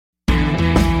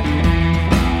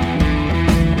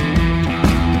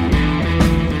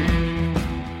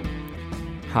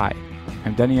Hi,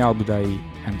 I'm Daniel Budai,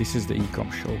 and this is the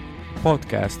Ecom Show, a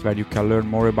podcast where you can learn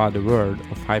more about the world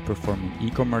of high-performing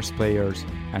e-commerce players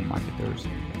and marketers.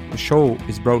 The show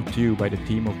is brought to you by the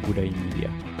team of Budai Media.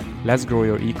 Let's grow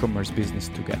your e-commerce business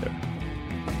together.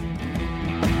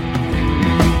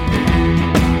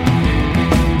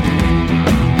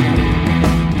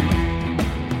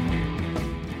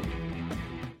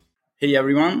 Hey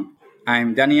everyone,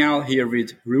 I'm Daniel here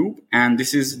with Rube, and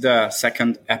this is the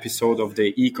second episode of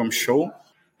the Ecom Show.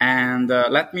 And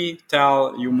let me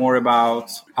tell you more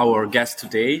about our guest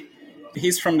today.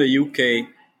 He's from the UK,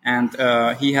 and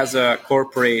he has a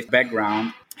corporate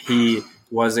background. He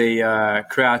was a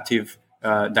creative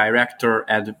director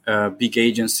at big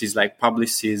agencies like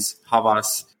Publicis,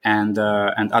 Havas, and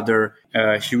other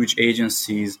huge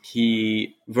agencies.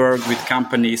 He worked with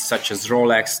companies such as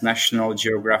Rolex, National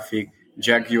Geographic,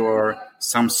 Jaguar,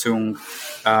 Samsung,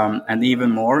 and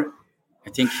even more. I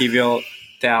think he will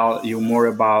tell you more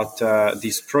about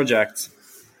these projects.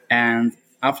 And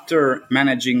after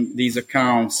managing these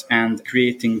accounts and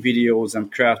creating videos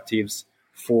and creatives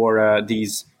for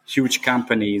these huge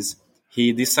companies,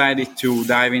 he decided to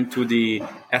dive into the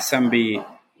SMB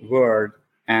world.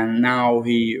 And now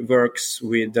he works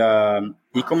with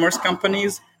e-commerce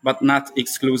companies, but not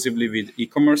exclusively with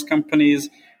e-commerce companies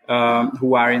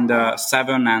who are in the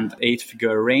 7 and 8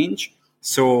 figure range.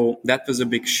 So that was a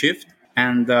big shift.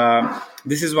 And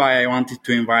this is why I wanted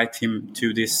to invite him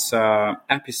to this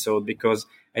episode, because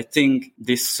I think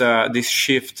this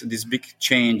shift, this big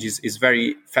change is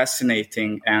very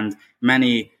fascinating, and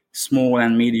many small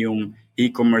and medium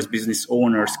e-commerce business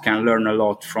owners can learn a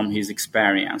lot from his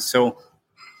experience. So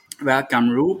welcome,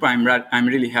 Roop. I'm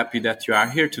really happy that you are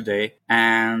here today.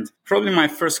 And probably my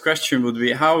first question would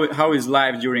be, how is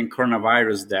life during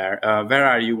coronavirus there? Where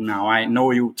are you now? I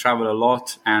know you travel a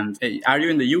lot. And are you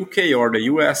in the UK or the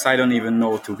US? I don't even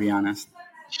know, to be honest.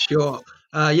 Sure.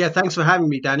 Thanks for having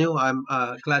me, Daniel. I'm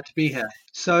glad to be here.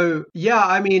 So,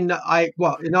 in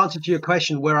answer to your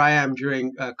question, where I am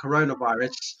during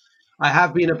coronavirus, I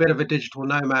have been a bit of a digital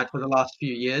nomad for the last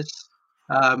few years.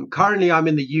 Currently, I'm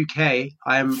in the UK.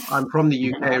 I'm from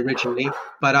the UK originally,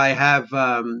 but I have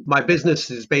my business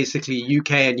is basically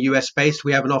UK and US based.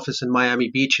 We have an office in Miami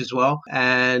Beach as well,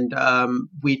 and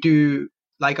we do,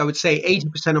 I would say,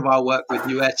 80% of our work with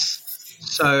US.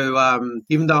 So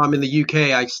even though I'm in the UK,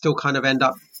 I still kind of end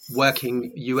up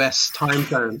working US time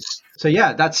zones. So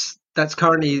yeah, that's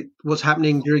currently what's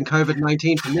happening during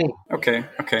COVID-19 for me. Okay.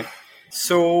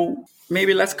 So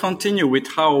maybe let's continue with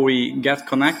how we got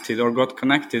connected.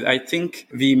 I think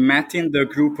we met in the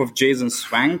group of Jason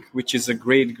Swank, which is a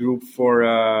great group for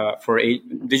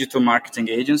digital marketing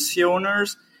agency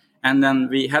owners. And then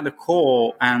we had a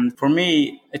call, and for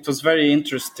me, it was very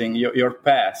interesting, your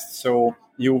past. So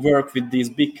you work with these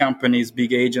big companies,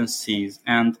 big agencies,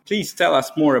 and please tell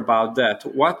us more about that.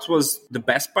 What was the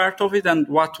best part of it, and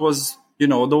what was,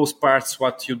 those parts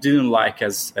what you didn't like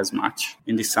as much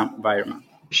in this environment?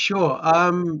 Sure.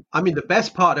 The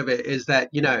best part of it is that,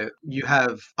 you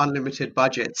have unlimited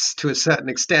budgets to a certain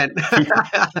extent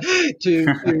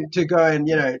to go and,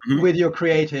 with your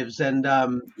creatives. And,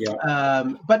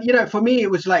 but, for me, it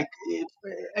was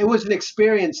it was an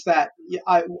experience that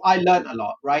I learned a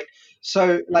lot, right?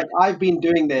 So I've been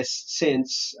doing this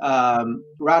since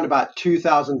around about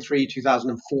 2003,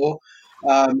 2004.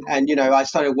 I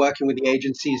started working with the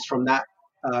agencies from that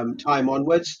time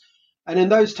onwards. And in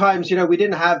those times, we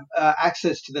didn't have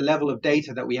access to the level of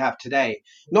data that we have today,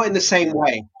 not in the same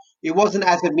way. It wasn't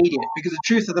as immediate, because the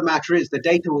truth of the matter is the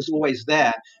data was always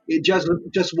there. It just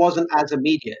wasn't as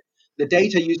immediate. The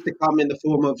data used to come in the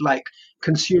form of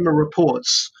consumer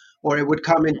reports, or it would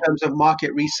come in terms of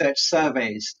market research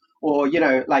surveys, or,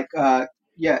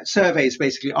 surveys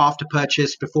basically after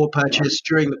purchase, before purchase,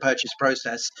 during the purchase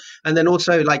process. And then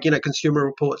also consumer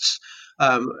reports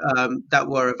that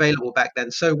were available back then.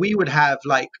 So we would have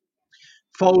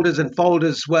folders and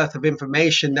folders worth of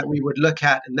information that we would look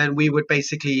at, and then we would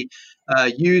basically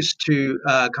use to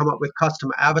come up with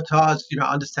customer avatars,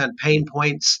 understand pain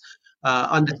points,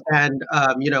 understand,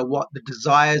 what the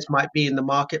desires might be in the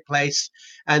marketplace.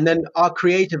 And then our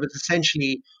creative is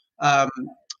essentially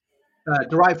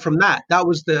derived from that. That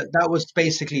was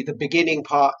basically the beginning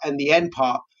part and the end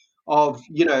part of,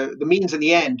 the means and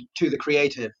the end to the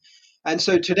creative. And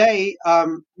so today,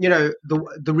 one of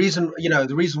the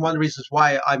reasons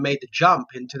why I made the jump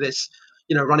into this,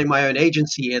 running my own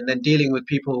agency and then dealing with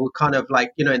people who kind of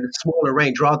in the smaller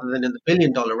range rather than in the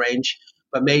 $1 billion range,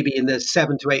 but maybe in the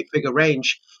 7 to 8 figure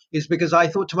range, is because I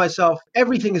thought to myself,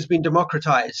 everything has been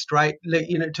democratized, right?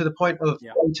 To the point of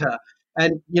data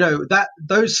And that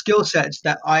those skill sets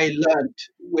that I learned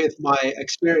with my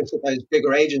experience at those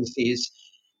bigger agencies,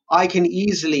 I can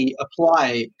easily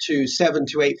apply to 7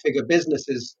 to 8 figure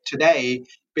businesses today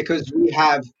because we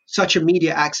have such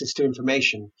immediate access to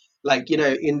information. Like,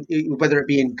 in whether it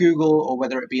be in Google or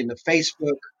whether it be in the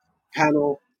Facebook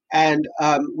panel, and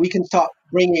we can start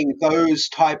bringing those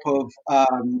type of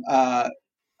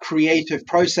creative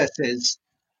processes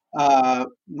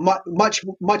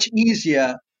much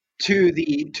easier to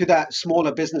that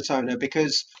smaller business owner,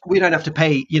 because we don't have to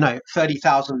pay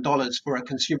 $30,000 for a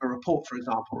consumer report, for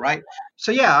example, right?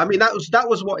 So yeah, I mean that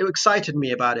was what excited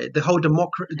me about it, the whole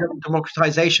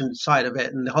democratization side of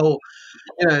it, and the whole,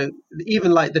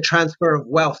 even like the transfer of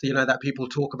wealth, that people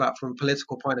talk about from a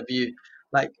political point of view.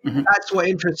 Like, Mm-hmm. that's what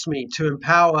interests me, to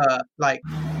empower like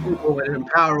people and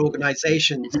empower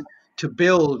organizations to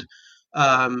build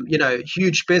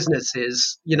huge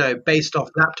businesses, based off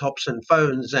laptops and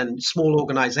phones and small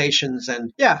organizations.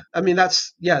 And yeah, I mean,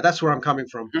 that's where I'm coming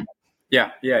from.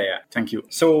 Yeah. Thank you.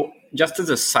 So, just as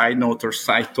a side note or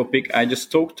side topic, I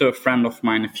just talked to a friend of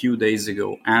mine a few days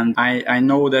ago, and I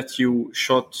know that you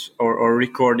shot or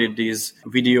recorded these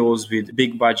videos with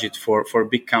big budget for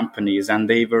big companies, and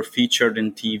they were featured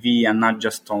in TV and not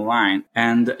just online.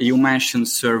 And you mentioned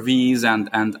surveys and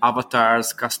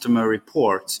avatars, customer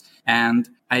reports. And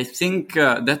I think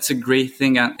that's a great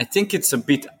thing. And I think it's a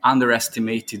bit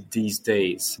underestimated these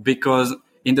days, because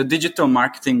in the digital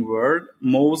marketing world,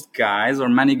 most guys or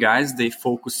many guys, they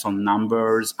focus on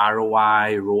numbers,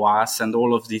 ROI, ROAS, and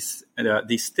all of these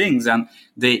things, and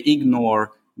they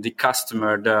ignore the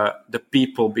customer, the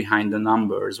people behind the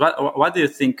numbers. What do you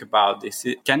think about this?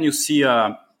 Can you see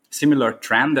a similar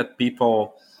trend that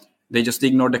people, they just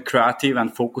ignore the creative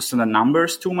and focus on the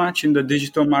numbers too much in the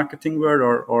digital marketing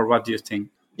world, or what do you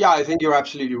think? Yeah, I think you're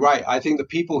absolutely right. I think the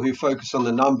people who focus on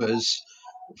the numbers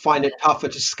find it tougher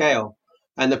to scale,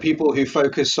 and the people who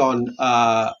focus on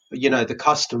the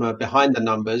customer behind the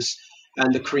numbers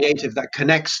and the creative that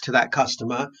connects to that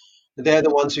customer, they're the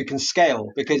ones who can scale,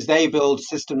 because they build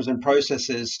systems and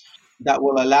processes that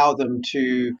will allow them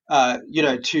to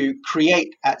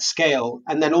create at scale,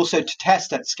 and then also to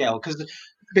test at scale,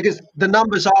 because the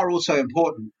numbers are also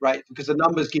important, right? Because the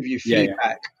numbers give you Yeah.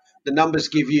 feedback. The numbers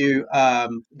give you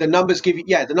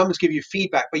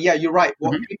feedback. But yeah, you're right.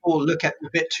 What Mm-hmm. people look at a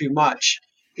bit too much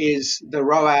is the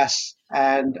ROAS,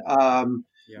 and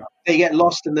Yeah. they get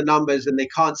lost in the numbers and they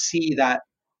can't see that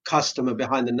customer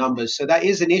behind the numbers. So that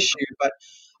is an issue. But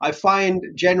I find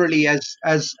generally, as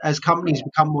companies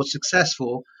become more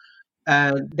successful,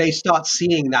 and they start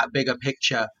seeing that bigger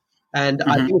picture. And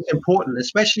I Mm-hmm. think it's important,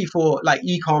 especially for like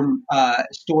e-com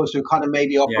stores who kind of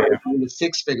maybe operate Yeah. in the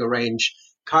six-figure range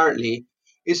currently,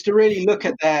 is to really look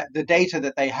at the data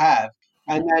that they have,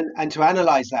 and to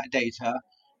analyze that data.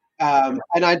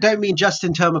 And I don't mean just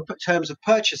in terms of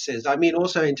purchases. I mean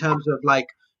also in terms of like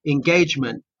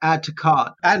engagement, add to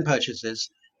cart, and purchases,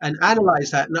 and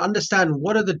analyze that and understand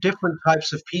what are the different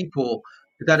types of people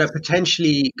that are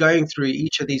potentially going through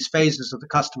each of these phases of the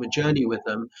customer journey with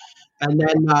them, and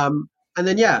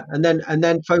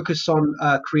then focus on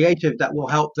creative that will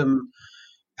help them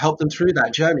through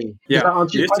that journey. Does Yeah. that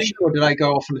answer Do your you think? question, or did I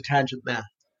go off on a tangent there?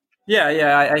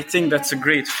 Yeah. I think that's a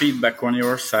great feedback on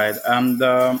your side. And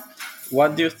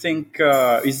what do you think?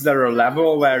 Is there a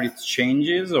level where it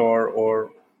changes,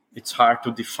 or it's hard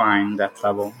to define that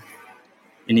level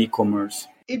in e-commerce?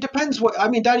 It depends what I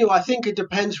mean, Daniel. I think it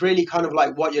depends really kind of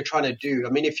like what you're trying to do. I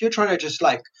mean, if you're trying to just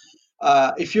like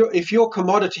if you're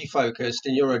commodity focused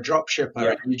and you're a drop shipper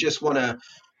Yeah. and you just want to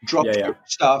drop Yeah. ship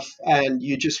stuff and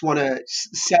you just want to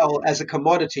sell as a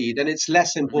commodity, then it's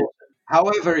less important.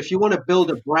 However, if you want to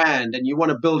build a brand and you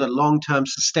want to build a long-term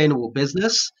sustainable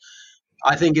business,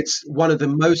 I think it's one of the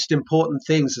most important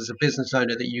things as a business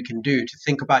owner that you can do, to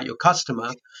think about your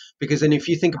customer, because then if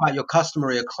you think about your customer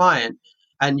or your client,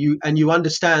 and you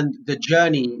understand the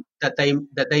journey that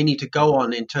they need to go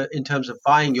on in terms of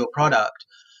buying your product,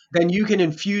 then you can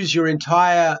infuse your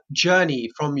entire journey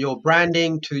from your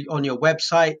branding to on your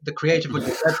website, the creative on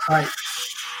your website,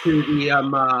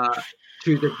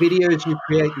 to the videos you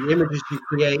create, the images you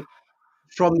create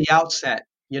from the outset,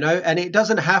 and it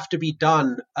doesn't have to be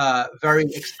done very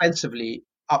expensively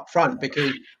up front,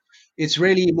 because it's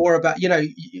really more about,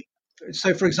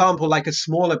 so for example, like a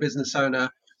smaller business owner,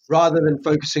 rather than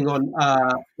focusing on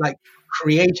like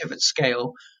creative at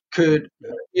scale, could,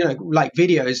 like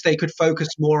videos, they could focus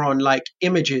more on like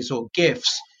images or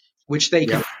GIFs, which they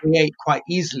can Yeah. create quite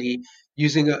easily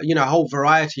using a whole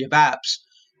variety of apps,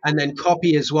 and then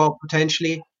copy as well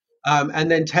potentially, and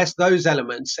then test those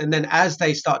elements, and then as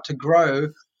they start to grow,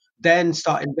 then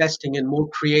start investing in more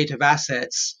creative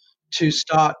assets to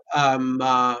start,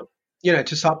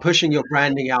 to start pushing your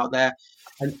branding out there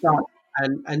and start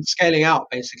and scaling out,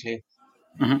 basically.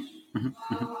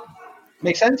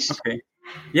 Make sense? Okay.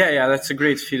 Yeah, that's a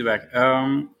great feedback.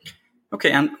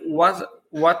 Okay, and what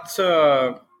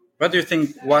do you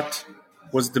think? What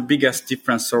was the biggest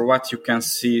difference, or what you can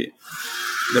see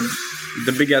the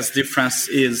the biggest difference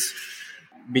is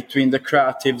between the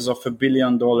creatives of $1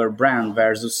 billion brand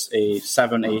versus a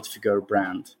 7-8 figure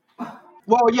brand?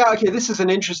 Well, yeah, okay, this is an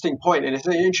interesting point, and it's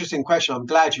an interesting question. I'm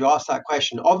glad you asked that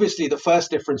question. Obviously, the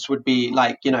first difference would be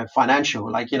like, financial,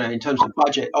 like, in terms of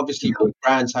budget. Obviously, big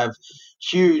brands have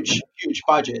huge, huge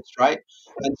budgets, right?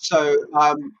 And so,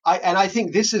 I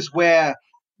think this is where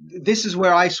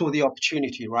I saw the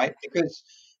opportunity, right? Because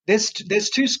there's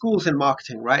two schools in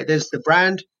marketing, right? There's the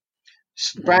brand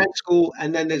school,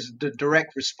 and then there's the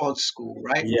direct response school,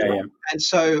 right? Yeah. And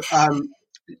so,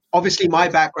 obviously my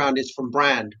background is from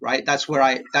brand, right? That's where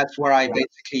I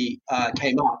basically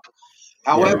came up.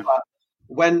 However,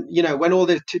 when all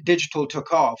the digital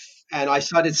took off and I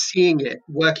started seeing it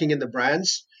working in the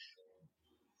brands,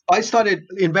 I started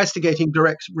investigating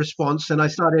direct response, and I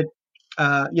started,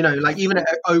 like even at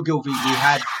Ogilvy,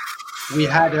 we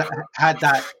had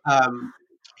that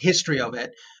history of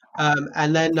it,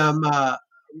 and then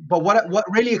but what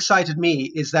really excited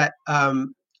me is that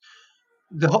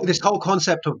this whole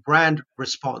concept of brand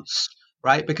response,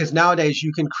 right? Because nowadays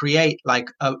you can create like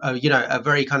a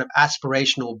very kind of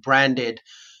aspirational branded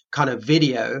kind of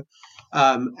video,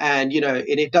 and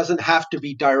it doesn't have to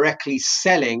be directly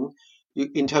selling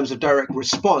in terms of direct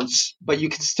response, but you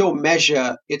can still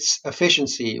measure its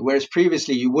efficiency. Whereas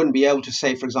previously you wouldn't be able to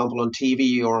say, for example, on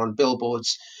TV or on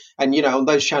billboards, and on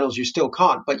those channels you still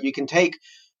can't, but you can take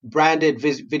branded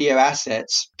video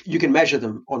assets, you can measure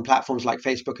them on platforms like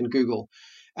Facebook and Google.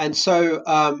 And so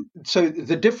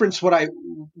the difference, what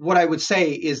I would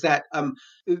say is that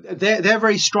they're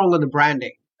very strong on the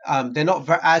branding. They're not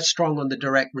as strong on the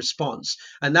direct response,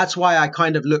 and that's why I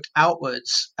kind of looked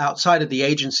outwards, outside of the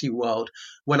agency world,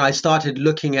 when I started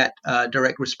looking at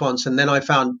direct response. And then I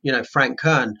found, Frank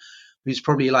Kern, who's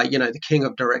probably like the king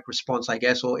of direct response, I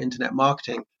guess, or internet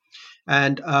marketing.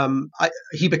 And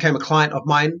he became a client of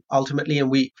mine ultimately,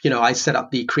 and I set up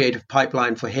the creative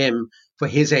pipeline for him, for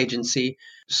his agency.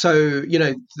 So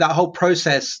that whole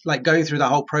process, like going through that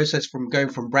whole process from going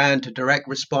from brand to direct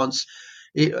response,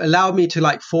 it allowed me to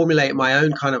like formulate my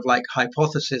own kind of like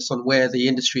hypothesis on where the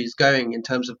industry is going in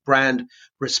terms of brand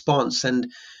response. And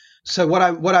so what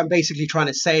I'm basically trying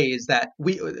to say is that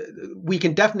we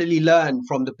can definitely learn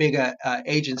from the bigger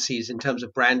agencies in terms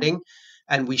of branding,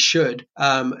 and we should.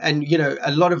 And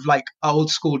a lot of like old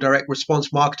school direct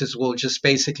response marketers will just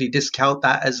basically discount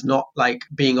that as not like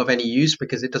being of any use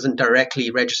because it doesn't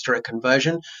directly register a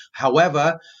conversion.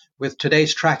 However, with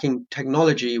today's tracking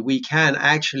technology, we can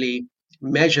actually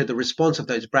measure the response of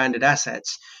those branded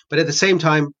assets. But at the same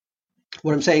time,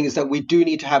 what I'm saying is that we do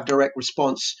need to have direct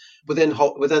response within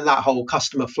that whole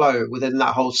customer flow, within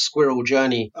that whole squirrel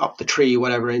journey up the tree,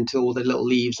 whatever, into all the little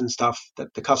leaves and stuff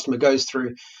that the customer goes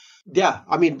through. Yeah,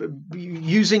 I mean,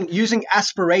 using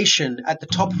aspiration at the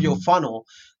top of your funnel,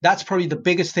 that's probably the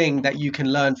biggest thing that you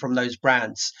can learn from those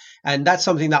brands. And that's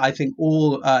something that I think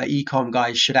all e-com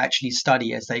guys should actually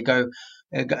study as they go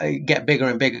get bigger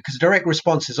and bigger, because direct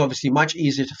response is obviously much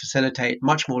easier to facilitate,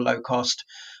 much more low cost,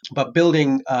 but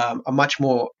building a much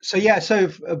more. So yeah, so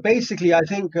basically I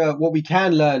think what we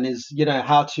can learn is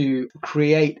how to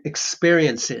create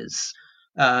experiences,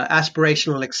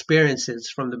 aspirational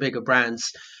experiences from the bigger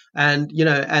brands. And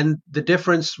the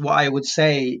difference, what I would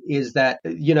say is that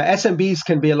SMBs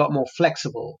can be a lot more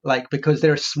flexible, like because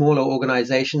they're smaller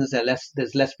organizations,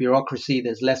 there's less bureaucracy,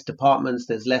 there's less departments,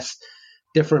 there's less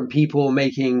different people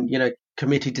making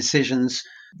committee decisions.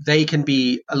 They can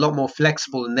be a lot more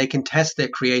flexible, and they can test their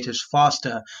creatives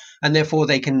faster, and therefore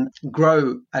they can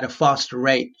grow at a faster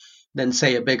rate than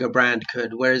say a bigger brand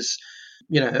could. Whereas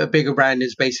a bigger brand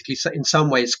is basically in some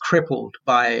ways crippled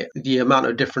by the amount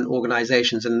of different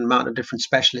organizations and the amount of different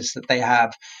specialists that they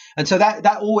have. And so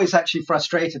that always actually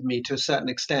frustrated me to a certain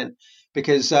extent,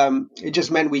 because it just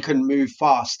meant we couldn't move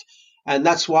fast. And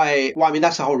that's why, well, I mean,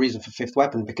 that's the whole reason for Fifth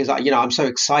Weapon, because I'm so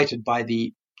excited by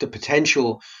the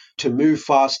potential to move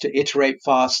fast, to iterate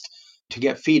fast, to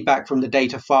get feedback from the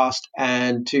data fast,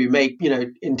 and to make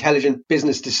intelligent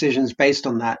business decisions based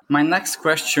on that. My next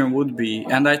question would be,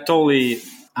 and I totally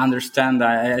understand,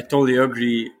 I totally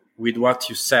agree with what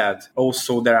you said.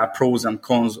 Also, there are pros and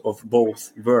cons of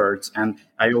both words. And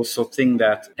I also think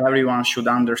that everyone should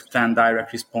understand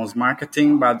direct response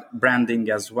marketing, but branding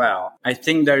as well. I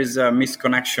think there is a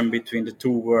misconnection between the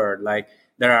two words. Like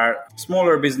there are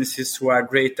smaller businesses who are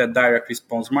great at direct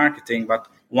response marketing, but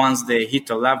once they hit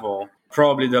a level,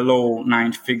 probably the low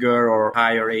 9-figure or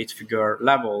higher 8-figure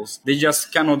levels, they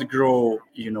just cannot grow,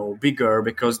 bigger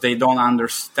because they don't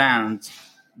understand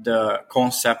the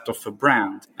concept of a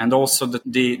brand. And also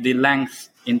the length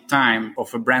in time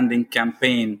of a branding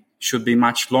campaign should be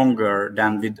much longer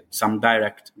than with some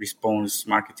direct response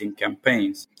marketing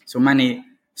campaigns. So many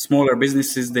smaller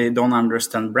businesses, they don't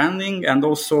understand branding, and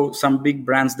also some big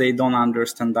brands, they don't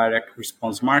understand direct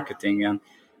response marketing. And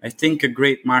I think a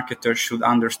great marketer should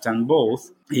understand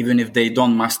both, even if they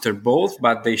don't master both,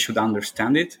 but they should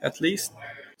understand it at least.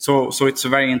 So it's a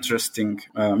very interesting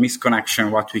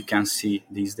misconnection what we can see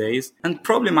these days. And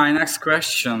probably my next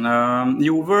question,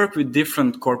 you work with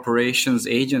different corporations,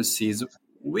 agencies.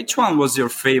 Which one was your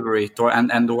favorite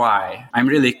and why? I'm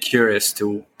really curious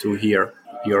to hear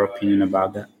your opinion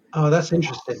about that. Oh, that's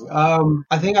interesting.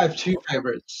 I think I have two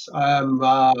favorites.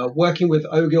 Working with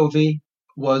Ogilvy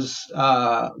was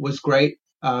great.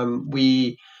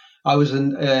 I was in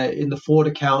the Ford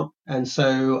account, and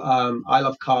so I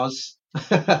love cars.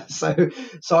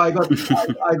 so I got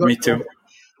Me too.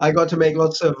 I got to make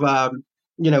lots of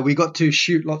we got to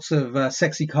shoot lots of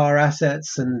sexy car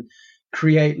assets and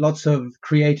create lots of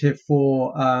creative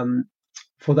for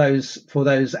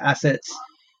those assets.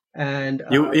 And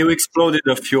you exploded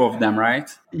a few of them, right?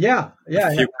 Yeah.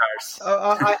 A few cars.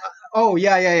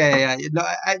 Yeah.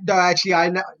 No, actually,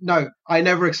 I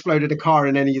never exploded a car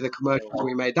in any of the commercials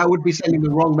we made. That would be sending the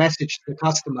wrong message to the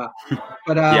customer.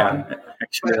 But yeah,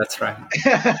 actually, that's right.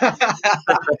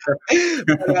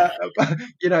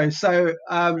 So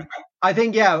I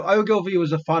think Ogilvy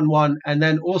was a fun one, and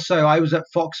then also I was at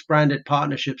Fox Branded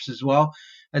Partnerships as well,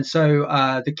 and so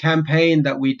the campaign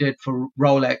that we did for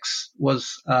Rolex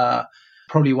was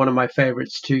probably one of my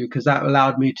favorites too, because that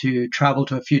allowed me to travel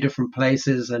to a few different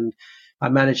places, and I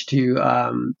managed to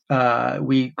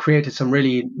we created some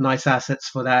really nice assets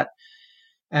for that.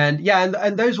 And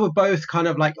and those were both kind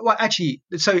of like, actually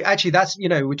that's,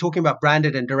 we're talking about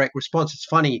branded and direct response. It's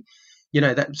funny,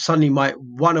 that suddenly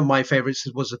one of my favorites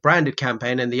was a branded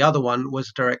campaign and the other one was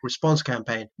a direct response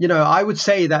campaign. I would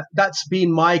say that that's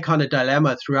been my kind of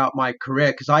dilemma throughout my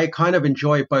career, because I kind of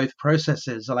enjoy both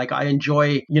processes. Like I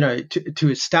enjoy, to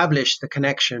establish the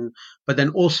connection, but then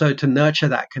also to nurture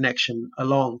that connection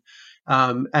along.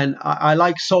 And I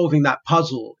like solving that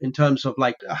puzzle in terms of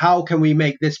like, how can we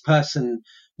make this person,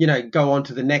 go on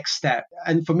to the next step?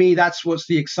 And for me, that's what's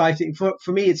the exciting.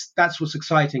 For me, that's what's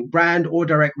exciting. Brand or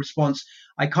direct response,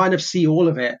 I kind of see all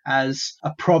of it as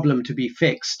a problem to be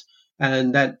fixed,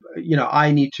 and that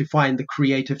I need to find the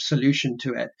creative solution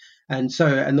to it. And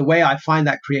the way I find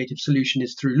that creative solution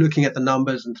is through looking at the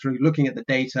numbers and through looking at the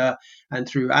data and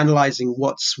through analyzing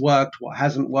what's worked, what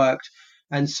hasn't worked.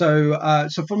 And so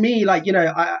for me, like,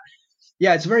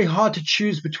 it's very hard to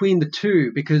choose between the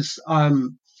two, because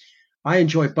I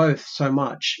enjoy both so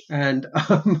much. And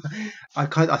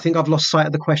I think I've lost sight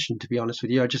of the question, to be honest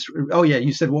with you.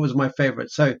 You said what was my favorite.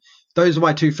 So those are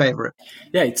my two favorite.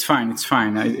 Yeah, it's fine.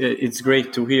 It's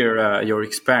great to hear your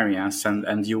experience,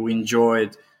 and you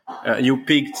enjoyed, you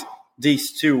picked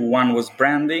these two. One was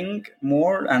branding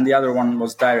more and the other one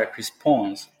was direct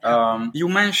response. You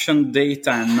mentioned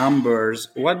data and numbers.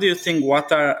 What do you think,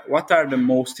 what are the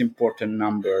most important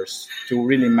numbers to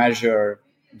really measure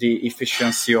the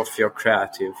efficiency of your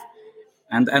creative?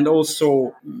 And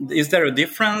also, is there a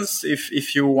difference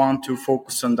if you want to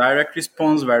focus on direct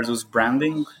response versus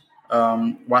branding?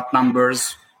 What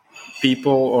numbers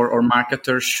people or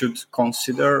marketers should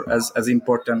consider as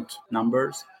important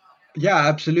numbers? Yeah,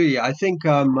 absolutely. I think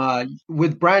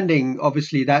with branding,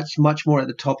 obviously, that's much more at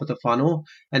the top of the funnel,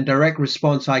 and direct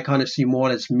response, I kind of see more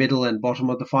as middle and bottom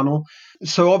of the funnel.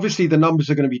 So obviously, the numbers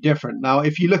are going to be different. Now,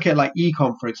 if you look at like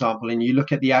ecom, for example, and you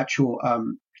look at the actual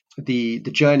the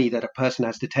journey that a person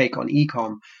has to take on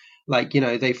ecom, like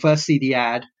they first see the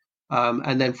ad,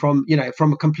 and then from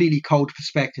a completely cold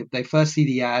perspective, they first see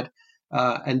the ad.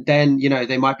 And then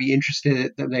they might be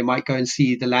interested. They might go and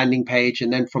see the landing page,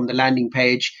 and then from the landing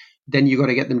page, then you got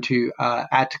to get them to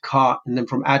add to cart, and then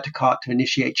from add to cart to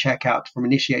initiate checkout, from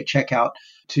initiate checkout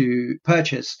to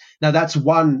purchase. Now that's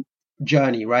one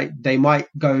journey, right? They might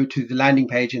go to the landing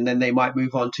page and then they might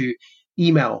move on to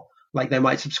email, like they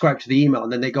might subscribe to the email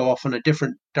and then they go off on a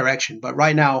different direction. But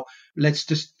right now, let's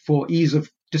just, for ease of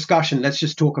discussion, let's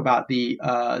just talk about the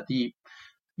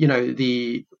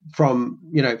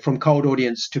from cold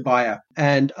audience to buyer.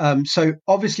 And so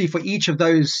obviously for each of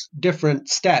those different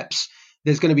steps,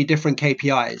 there's going to be different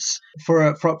KPIs.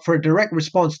 For a direct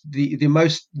response, the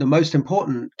most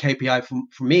important KPI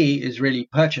for me is really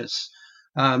purchase.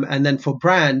 And then for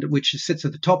brand, which sits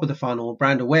at the top of the funnel,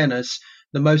 brand awareness,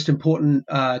 the most important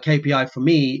KPI for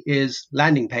me is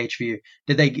landing page view.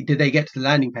 Did they get to the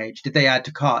landing page? Did they add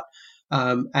to cart?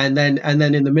 And then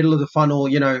in the middle of the funnel,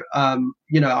 I'm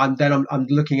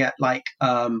looking at like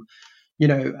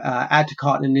add to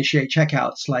cart and initiate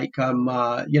checkouts. Like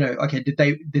okay, did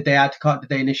they add to cart? Did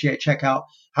they initiate checkout?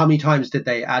 How many times did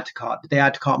they add to cart? Did they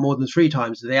add to cart more than 3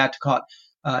 times? Did they add to cart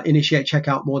initiate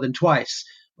checkout more than twice?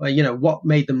 What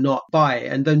made them not buy?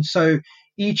 And then so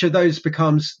each of those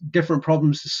becomes different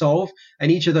problems to solve, and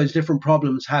each of those different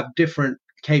problems have different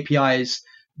KPIs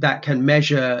that can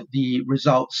measure the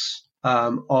results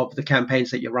of the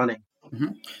campaigns that you're running.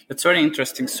 Mm-hmm. That's very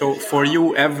interesting. So for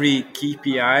you, every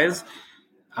KPIs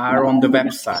are on the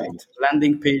website,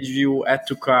 landing page view, add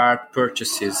to cart,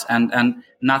 purchases, and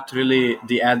not really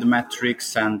the ad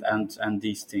metrics and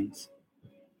these things.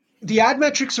 The ad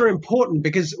metrics are important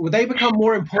because they become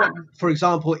more important. For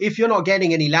example, if you're not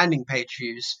getting any landing page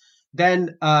views,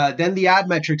 then the ad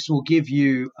metrics will give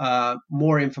you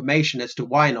more information as to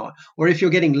why not. Or if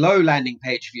you're getting low landing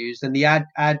page views, then the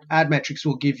ad metrics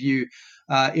will give you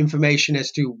information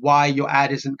as to why your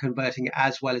ad isn't converting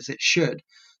as well as it should.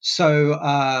 So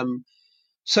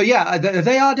yeah,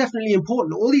 they are definitely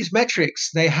important. All these metrics,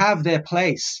 they have their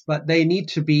place, but they need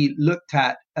to be looked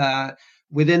at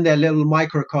within their little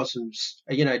microcosms,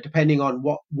 depending on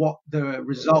what the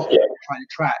result you're trying to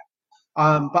track.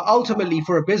 But ultimately,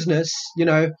 for a business,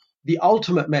 the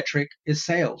ultimate metric is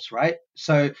sales, right?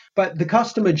 So, but the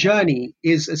customer journey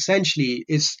is essentially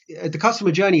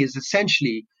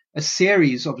a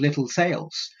series of little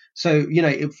sales. So,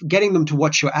 if getting them to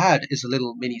watch your ad is a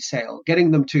little mini sale,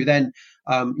 getting them to then,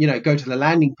 go to the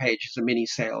landing page is a mini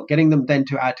sale, getting them then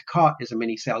to add to cart is a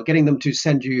mini sale, getting them to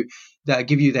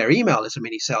give you their email is a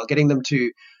mini sale, getting them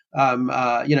to,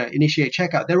 initiate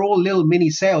checkout. They're all little mini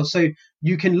sales. So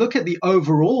you can look at the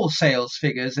overall sales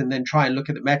figures and then try and look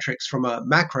at the metrics from a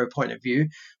macro point of view,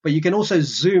 but you can also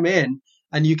zoom in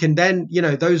and you can then,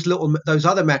 those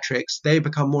other metrics, they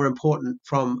become more important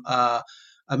from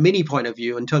a mini point of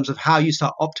view in terms of how you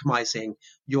start optimizing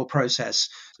your process.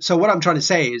 So what I'm trying to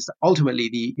say is that ultimately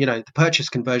the purchase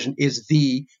conversion is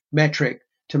the metric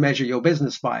to measure your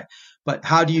business by. But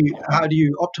how do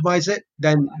you optimize it?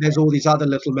 Then there's all these other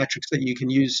little metrics that you can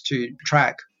use to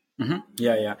track. Mm-hmm.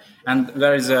 Yeah. And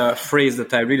there is a phrase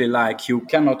that I really like. You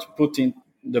cannot put in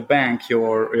the bank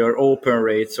your open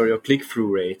rates or your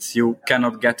click-through rates. You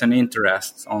cannot get an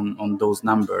interest on those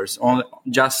numbers.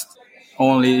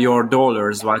 Only your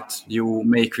dollars, what you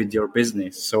make with your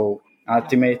business. So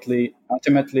ultimately,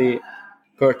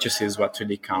 purchase is what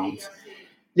really counts.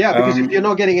 Yeah, because if you're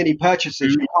not getting any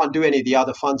purchases, you can't do any of the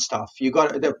other fun stuff. You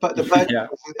got the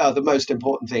purchases are the most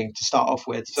important thing to start off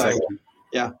with. So, exactly.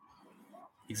 Yeah,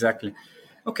 exactly.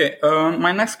 Okay,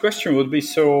 my next question would be,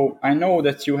 so I know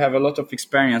that you have a lot of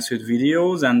experience with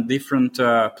videos and different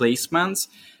placements.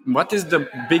 What is the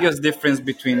biggest difference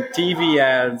between TV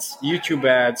ads, YouTube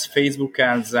ads, Facebook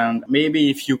ads, and maybe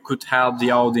if you could help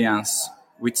the audience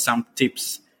with some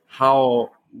tips,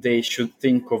 how they should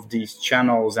think of these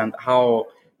channels and how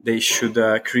they should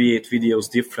create videos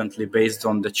differently based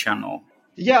on the channel?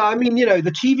 Yeah, I mean,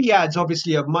 the TV ads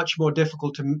obviously are much more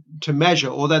difficult to measure,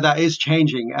 although that is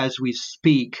changing as we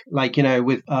speak. Like,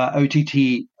 with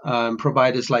OTT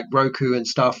providers like Roku and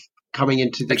stuff coming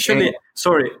into the game.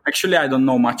 Actually, I don't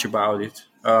know much about it.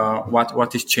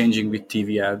 What is changing with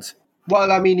TV ads?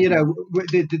 Well, I mean,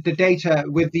 the data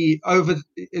with the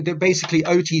basically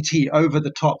OTT, over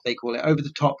the top, they call it, over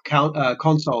the top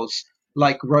consoles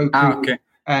like Roku.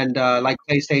 And like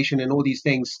PlayStation and all these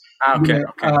things.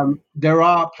 There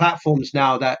are platforms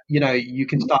now that you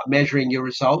can start measuring your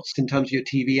results in terms of your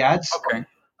TV ads. Okay,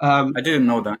 I didn't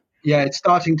know that. Yeah, it's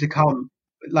starting to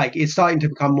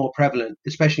become more prevalent,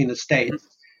 especially in the States,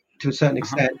 to a certain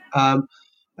extent.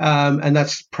 And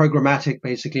that's programmatic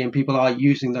basically, and people are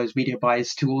using those media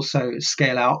buys to also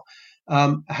scale out.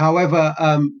 However,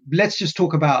 let's just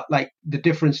talk about like the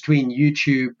difference between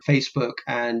YouTube, Facebook,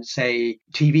 and say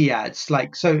TV ads.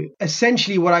 Like, so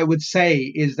essentially what I would say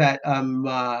is that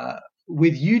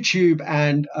with YouTube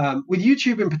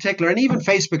in particular, and even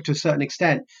Facebook to a certain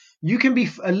extent, you can be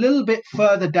a little bit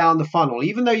further down the funnel,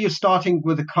 even though you're starting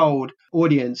with a cold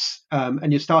audience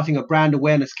and you're starting a brand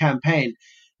awareness campaign.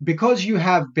 Because you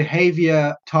have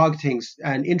behavior targeting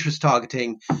and interest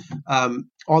targeting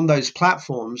on those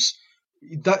platforms,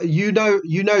 that you know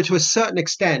to a certain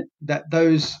extent that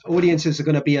those audiences are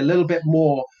going to be a little bit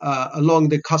more along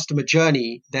the customer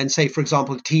journey than, say, for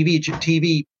example,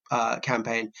 TV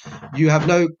campaign. You have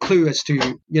no clue as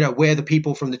to where the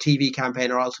people from the TV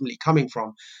campaign are ultimately coming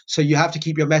from. So you have to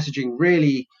keep your messaging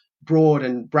really broad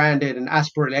and branded and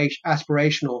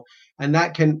aspirational, and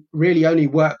that can really only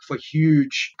work for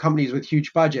huge companies with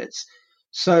huge budgets.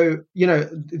 So,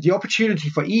 the opportunity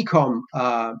for e-com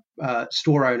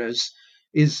store owners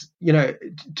is,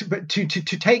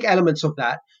 to take elements of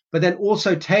that, but then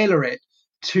also tailor it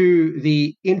to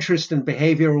the interest and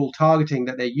behavioral targeting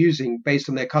that they're using based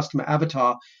on their customer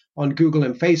avatar on Google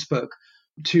and Facebook,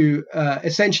 to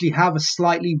essentially have a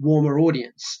slightly warmer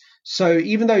audience. So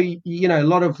even though, a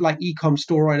lot of like e-com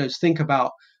store owners think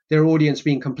about their audience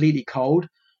being completely cold,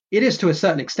 it is to a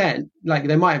certain extent. Like,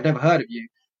 they might have never heard of you,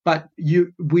 but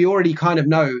we already kind of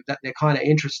know that they're kind of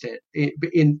interested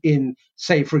in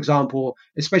say, for example,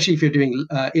 especially if you're doing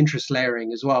interest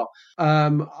layering as well.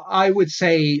 I would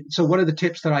say, so one of the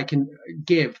tips that I can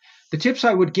give,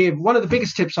 one of the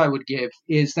biggest tips I would give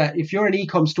is that if you're an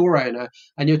e-com store owner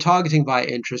and you're targeting by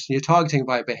interest and you're targeting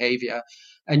by behavior,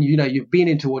 and you've been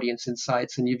into audience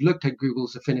insights and you've looked at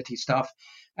Google's affinity stuff,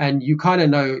 and you kind of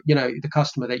know, the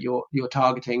customer that you're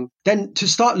targeting, then to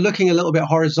start looking a little bit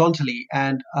horizontally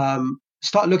and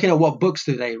start looking at what books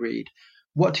do they read,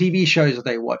 what TV shows are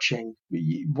they watching,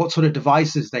 what sort of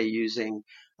devices they're using,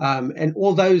 and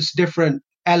all those different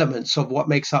elements of what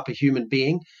makes up a human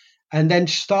being, and then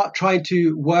start trying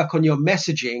to work on your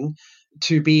messaging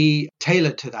to be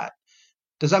tailored to that.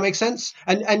 Does that make sense?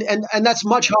 And that's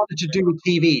much harder to do with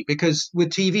TV, because with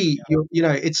TV,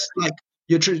 it's like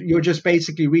you're just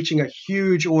basically reaching a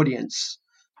huge audience.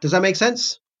 Does that make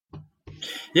sense?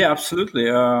 Yeah, absolutely.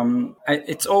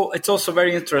 It's also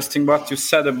very interesting what you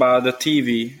said about the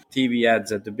TV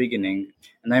ads at the beginning,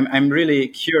 and I'm really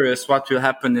curious what will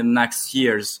happen in the next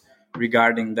years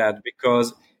regarding that,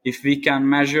 because if we can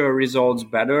measure results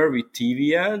better with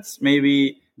TV ads,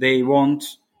 maybe they won't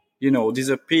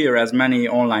disappear as many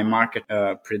online market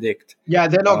predict. Yeah,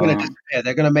 they're not going to disappear.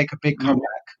 They're going to make a big comeback.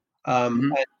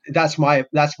 And that's my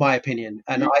opinion.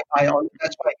 And I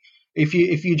that's why if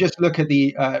you just look at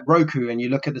the Roku and you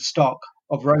look at the stock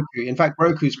of Roku, in fact,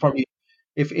 Roku's probably,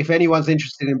 if anyone's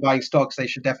interested in buying stocks, they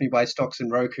should definitely buy stocks in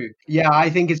Roku. Yeah, I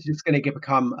think it's just going to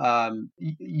become,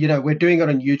 we're doing it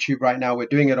on YouTube right now. We're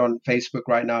doing it on Facebook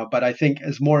right now. But I think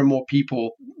as more and more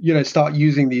people, start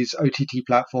using these OTT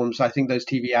platforms, I think those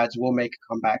TV ads will make a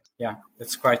comeback. Yeah,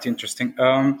 that's quite interesting.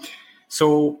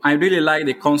 So I really like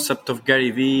the concept of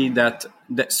Gary Vee that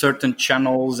certain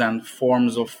channels and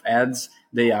forms of ads,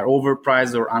 they are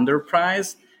overpriced or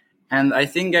underpriced. And I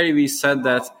think Gary Vee said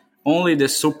that only the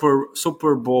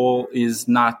Super Bowl is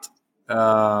not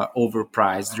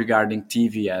overpriced regarding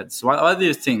TV ads. What do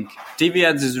you think? TV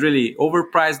ads is really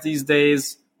overpriced these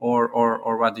days, or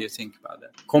what do you think about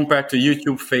that compared to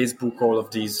YouTube, Facebook, all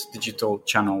of these digital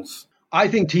channels? I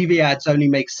think TV ads only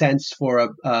make sense for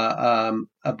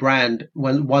a brand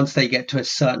once they get to a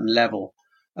certain level,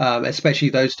 especially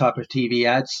those type of TV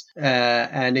ads.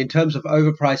 And in terms of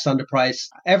overpriced, underpriced,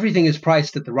 everything is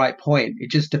priced at the right point.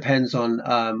 It just depends on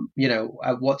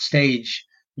at what stage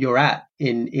you're at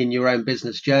in your own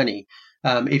business journey.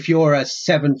 If you're a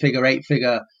 7-figure,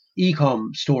 8-figure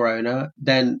e-com store owner,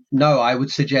 then no, I would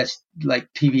suggest like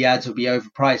TV ads will be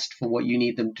overpriced for what you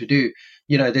need them to do.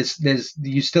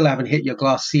 You still haven't hit your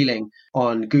glass ceiling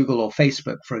on Google or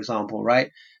Facebook, for example, right?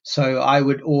 So I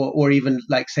would, or even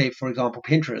like say, for example,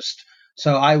 Pinterest.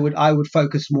 So I would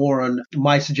focus more on,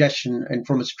 my suggestion, and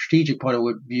from a strategic point of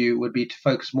view, would be to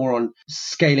focus more on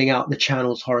scaling out the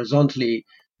channels horizontally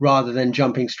rather than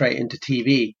jumping straight into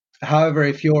TV. However,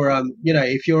 if you're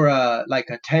like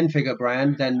a 10-figure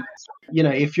brand, then,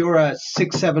 if you're a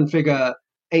 6, 7-figure,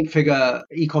 8-figure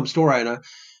e-com store owner,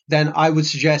 then I would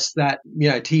suggest that,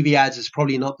 TV ads is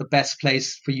probably not the best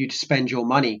place for you to spend your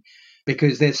money,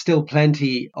 because there's still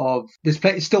plenty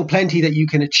that you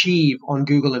can achieve on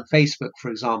Google and Facebook, for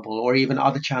example, or even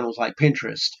other channels like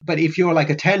Pinterest. But if you're like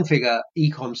a 10-figure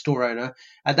e-com store owner,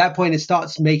 at that point, it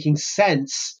starts making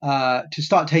sense to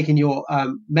start taking your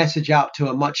message out to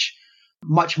a much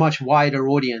wider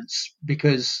audience,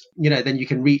 because, then you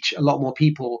can reach a lot more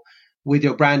people with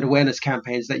your brand awareness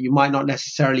campaigns that you might not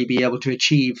necessarily be able to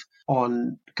achieve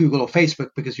on Google or Facebook,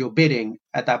 because you're bidding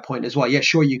at that point as well. Yeah,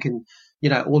 sure, you can,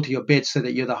 alter your bid so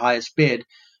that you're the highest bid,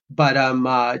 but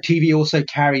TV also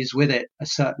carries with it a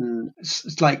certain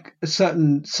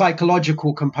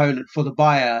psychological component for the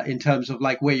buyer in terms of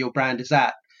like where your brand is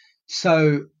at.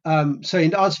 So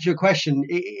in answer to your question,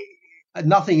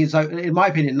 nothing is, in my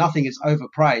opinion, nothing is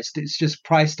overpriced. It's just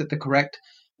priced at the correct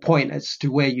point as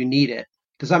to where you need it.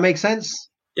 Does that make sense?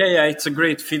 Yeah, it's a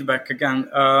great feedback again.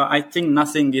 I think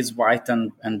nothing is white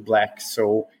and black.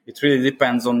 So it really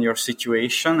depends on your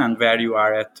situation and where you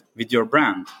are at with your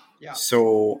brand. Yeah.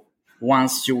 So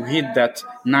once you hit that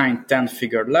 9-10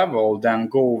 figure level, then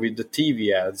go with the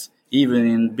TV ads, even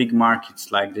in big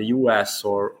markets like the US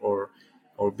or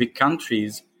big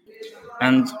countries.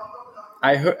 And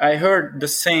I heard the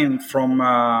same from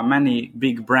many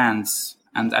big brands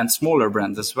and smaller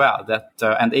brands as well, that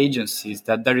and agencies,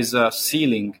 that there is a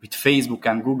ceiling with Facebook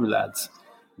and Google ads,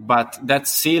 but that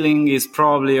ceiling is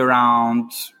probably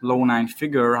around low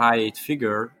 9-figure, high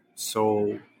 8-figure.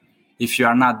 So if you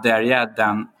are not there yet,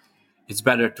 then it's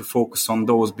better to focus on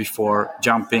those before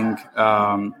jumping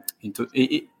into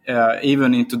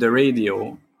even into the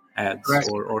radio ads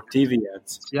or TV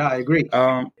ads. Yeah, I agree.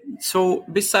 So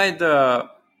beside the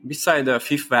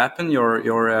Fifth Weapon,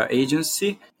 your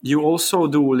agency, you also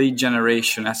do lead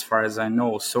generation, as far as I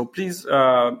know. So please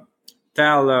tell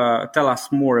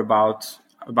us more about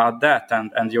that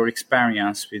and your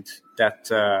experience with that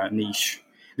niche.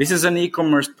 This is an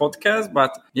e-commerce podcast,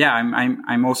 but yeah,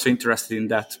 I'm also interested in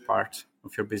that part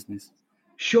of your business.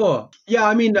 Sure. Yeah,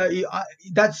 I mean,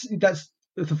 that's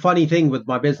the funny thing with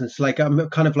my business. Like, I'm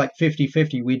kind of like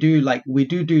 50-50. We do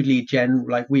lead gen.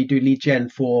 Like, we do lead gen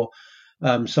for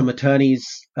some attorneys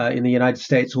in the United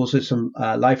States, also some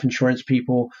life insurance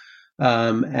people,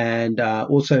 and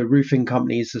also roofing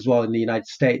companies as well in the United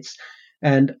States.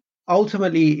 And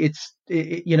ultimately,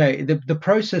 the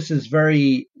process is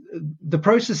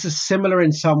similar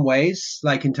in some ways,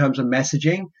 like in terms of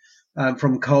messaging,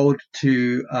 from cold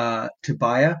to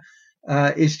buyer.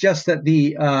 It's just that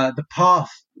the path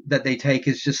that they take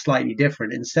is just slightly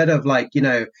different. Instead of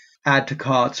add to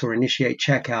carts or initiate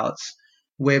checkouts,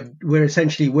 we're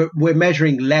essentially we're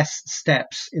measuring less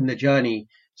steps in the journey.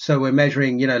 So we're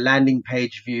measuring landing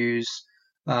page views,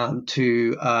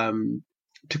 to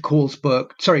calls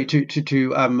booked, sorry, to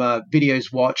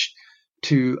videos watched,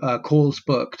 to calls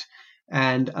booked,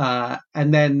 and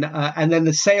then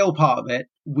the sale part of it,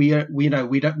 we're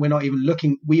not even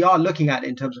looking. We are looking at it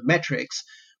in terms of metrics,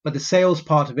 but the sales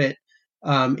part of it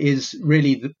is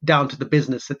really down to the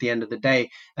business at the end of the day,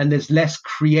 and there's less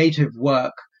creative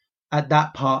work at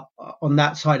that part on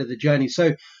that side of the journey.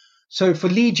 So for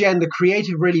lead gen, the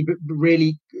creative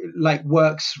really like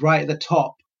works right at the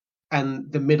top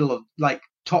and the middle of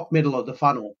middle of the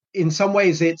funnel. In some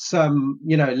ways, it's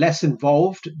less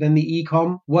involved than the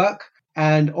e-com work,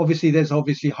 and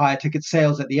there's higher ticket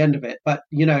sales at the end of it. But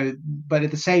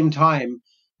at the same time,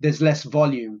 there's less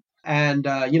volume. And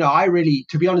I really,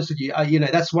 to be honest with you,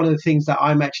 that's one of the things that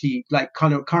I'm actually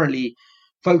kind of currently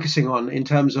focusing on in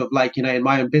terms of in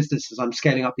my own business as I'm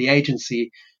scaling up the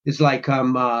agency. Is I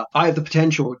have the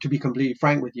potential, to be completely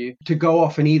frank with you, to go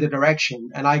off in either direction,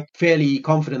 and I'm fairly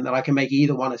confident that I can make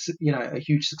either one a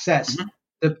huge success. Mm-hmm.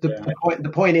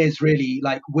 The point is really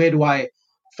where do I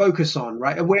focus on,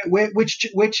 right? And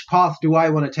which path do I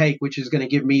want to take, which is going to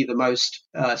give me the most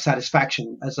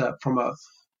satisfaction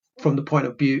from the point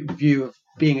of view of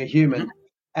being a human.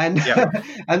 And yeah.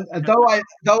 and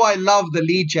though I love the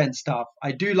lead gen stuff,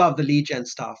 I do love the lead gen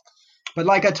stuff, but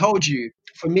like I told you,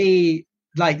 for me,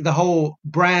 the whole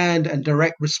brand and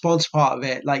direct response part of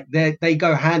it, they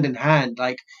go hand in hand.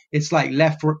 It's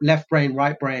left brain,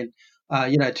 right brain,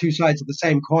 two sides of the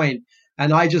same coin.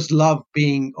 And I just love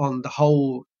being on the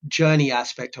whole journey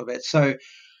aspect of it. So,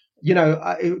 in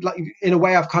a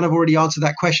way, I've kind of already answered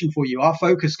that question for you. Our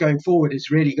focus going forward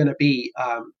is really going to be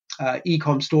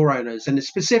e-com store owners, and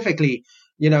specifically,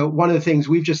 one of the things,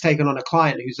 we've just taken on a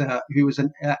client who was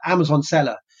an Amazon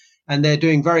seller. And they're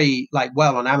doing very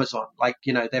well on Amazon.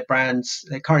 Their brands,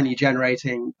 they're currently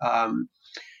generating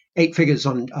 8 figures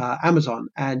on Amazon.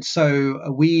 And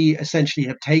so we essentially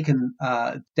have taken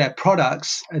their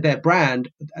products, their brand,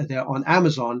 they're on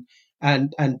Amazon,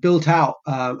 and built out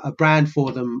a brand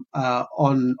for them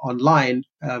online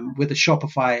with a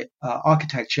Shopify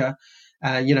architecture.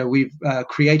 We've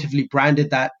creatively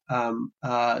branded that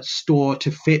store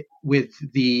to fit with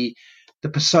the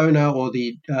persona or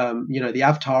the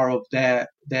avatar of their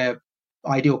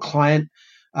ideal client.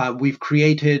 We've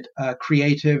created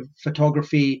creative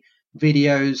photography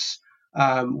videos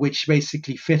which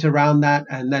basically fit around that,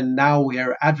 and then now we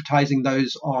are advertising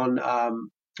those on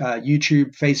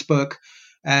YouTube, Facebook,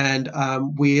 and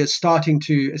we are starting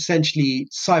to essentially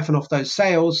siphon off those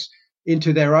sales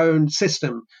into their own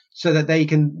system so that they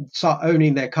can start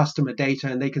owning their customer data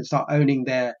and they can start owning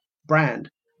their brand.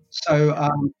 So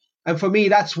and for me,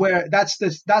 that's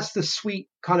the sweet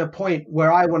kind of point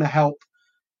where I want to help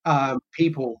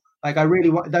people. I really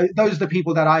want those are the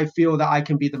people that I feel that I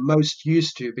can be the most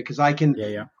used to, because I can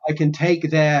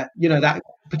take their that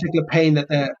particular pain that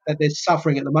they're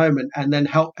suffering at the moment, and then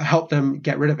help them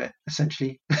get rid of it,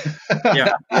 essentially.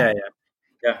 yeah.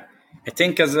 I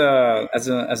think as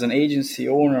an agency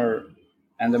owner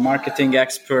And the marketing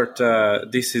expert,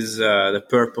 this is the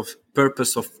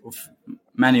purpose of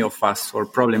many of us, or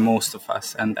probably most of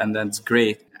us, and that's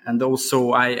great. And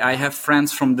also, I have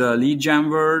friends from the lead gen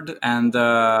world, and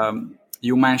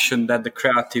you mentioned that the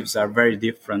creatives are very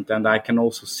different, and I can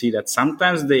also see that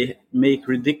sometimes they make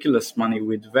ridiculous money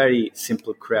with very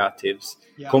simple creatives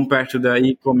compared to the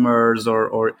e-commerce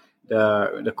or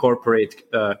the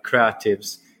corporate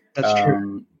creatives. That's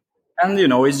true. And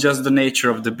it's just the nature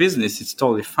of the business. It's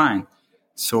totally fine.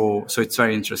 So it's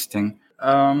very interesting.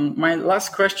 My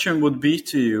last question would be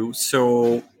to you.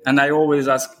 So, and I always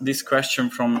ask this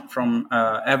question from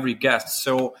every guest.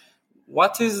 So,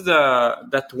 what is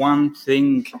that one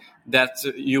thing that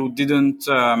you didn't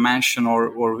mention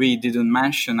or we didn't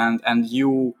mention, and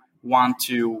you want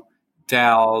to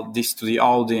tell this to the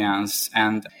audience,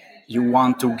 and you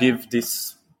want to give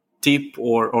this tip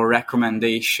or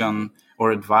recommendation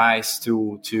or advice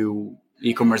to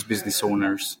e-commerce business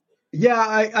owners?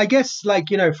 Yeah, I guess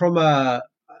from a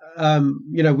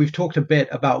we've talked a bit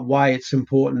about why it's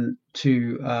important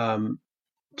to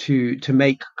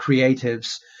make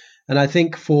creatives, and I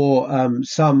think for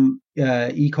some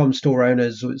e-com store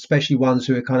owners, especially ones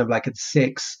who are kind of like at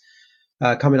 6,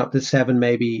 coming up to 7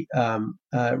 maybe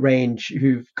range,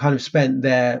 who've kind of spent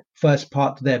their first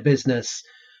part of their business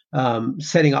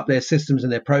setting up their systems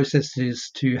and their processes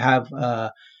to have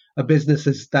a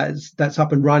business that's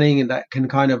up and running and that can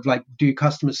kind of like do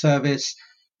customer service,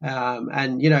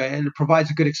 and and it provides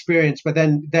a good experience. But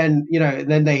then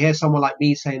they hear someone like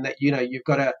me saying that you've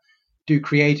got to do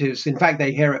creatives. In fact,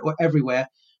 they hear it everywhere.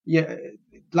 Yeah,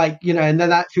 and then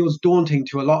that feels daunting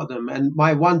to a lot of them. And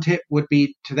my one tip would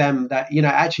be to them that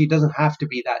actually it doesn't have to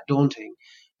be that daunting,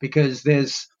 because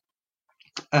there's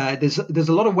a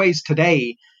lot of ways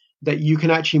today that you can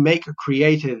actually make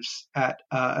creatives at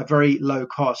a very low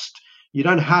cost. You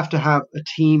don't have to have a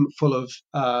team full of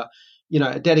a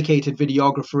dedicated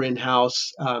videographer in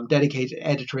house, dedicated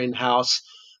editor in house.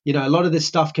 A lot of this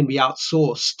stuff can be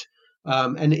outsourced.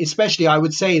 And especially, I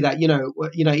would say that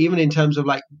even in terms of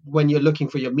like when you're looking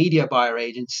for your media buyer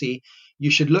agency, you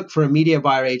should look for a media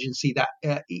buyer agency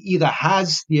that either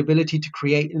has the ability to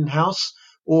create in house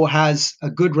or has a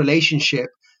good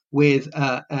relationship with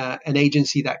an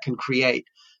agency that can create.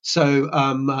 So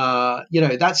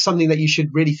that's something that you should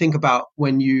really think about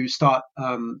when you start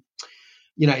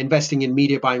investing in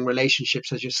media buying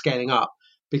relationships as you're scaling up,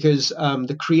 because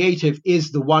the creative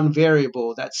is the one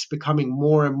variable that's becoming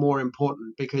more and more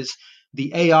important, because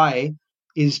the AI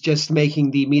is just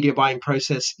making the media buying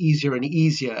process easier and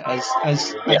easier as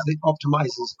it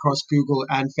optimizes across Google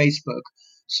and Facebook.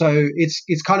 So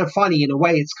it's kind of funny in a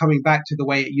way. It's coming back to the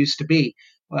way it used to be,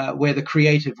 where the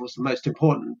creative was the most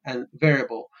important and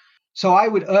variable. So I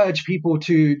would urge people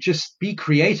to just be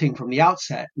creating from the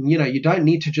outset. And, you don't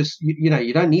need to just,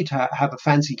 you don't need to have a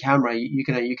fancy camera. You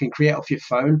can create off your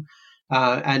phone.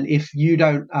 And if you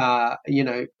don't,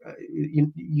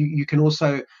 you can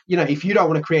also, if you don't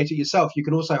want to create it yourself, you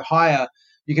can also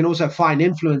find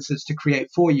influencers to create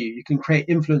for you. You can create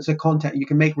influencer content. You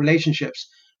can make relationships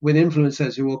with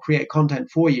influencers who will create content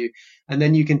for you. And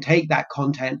then you can take that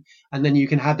content and then you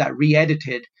can have that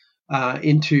re-edited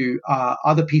into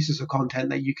other pieces of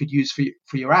content that you could use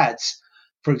for your ads,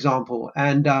 for example,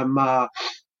 and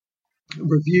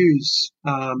reviews,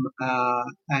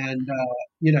 and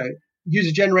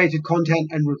user-generated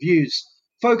content and reviews.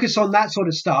 Focus on that sort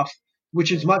of stuff,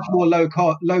 which is much more low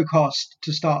cost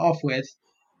to start off with,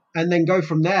 and then go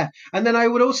from there. And then I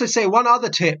would also say one other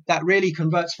tip that really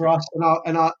converts for us,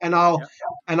 and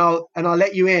I'll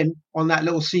let you in on that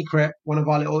little secret, one of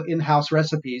our little in-house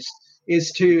recipes,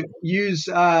 is to use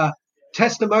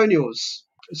testimonials.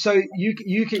 So you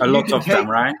can a lot you can of take, them,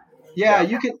 right?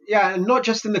 you can, and not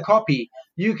just in the copy.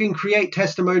 You can create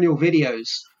testimonial videos,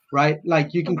 right?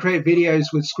 Like you can create videos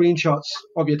with screenshots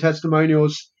of your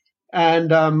testimonials,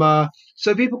 and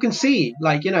so people can see,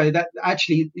 that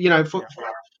actually,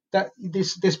 that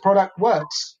this product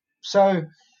works. So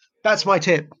that's my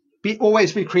tip.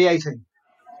 Always be creating.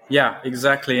 Yeah,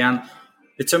 exactly. And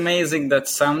it's amazing that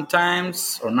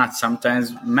sometimes, or not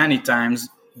sometimes, many times,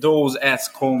 those ads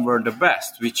convert the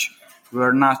best, which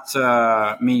were not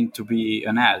meant to be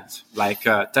an ad, like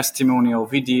a testimonial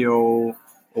video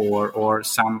or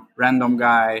some random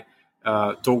guy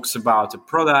talks about a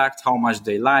product, how much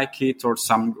they like it, or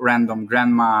some random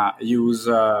grandma uses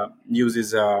a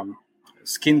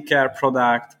skincare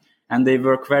product, and they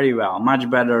work very well, much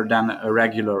better than a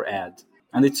regular ad.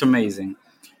 And it's amazing.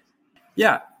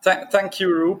 Yeah, thank you,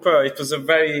 Rupa. It was a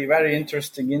very, very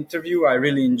interesting interview. I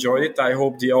really enjoyed it. I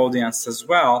hope the audience as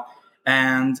well.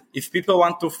 And if people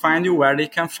want to find you, where they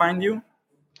can find you?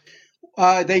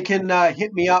 They can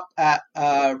hit me up at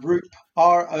Roop,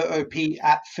 ROOP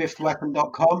at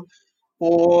fifthweapon.com,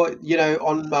 or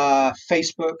on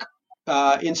Facebook,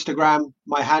 Instagram.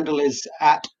 My handle is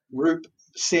at Roop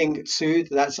Singh Sood.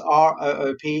 That's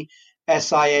ROOP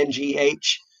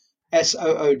SINGH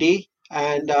SOOD,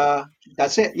 and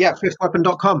that's it. Yeah,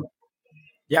 fifthweapon.com.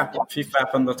 Yeah,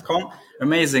 fifthweapon.com.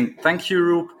 Amazing. Thank you,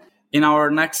 Roop. In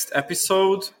our next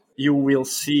episode, you will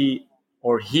see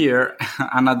or hear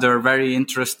another very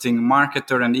interesting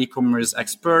marketer and e-commerce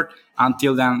expert.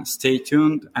 Until then, stay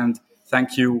tuned, and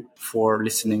thank you for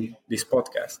listening this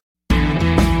podcast.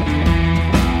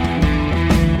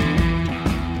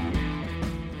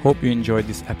 Hope you enjoyed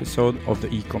this episode of the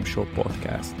Ecom Show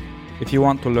podcast. If you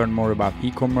want to learn more about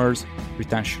e-commerce,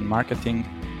 retention marketing,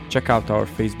 check out our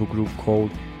Facebook group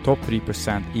called Top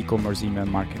 3% E-commerce Email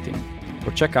Marketing,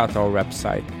 or check out our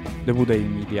website,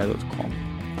 thebudaimedia.com.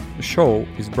 The show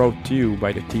is brought to you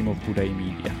by the team of Budai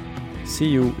Media. See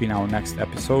you in our next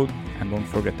episode, and don't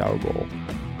forget our goal: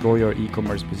 grow your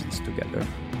e-commerce business together.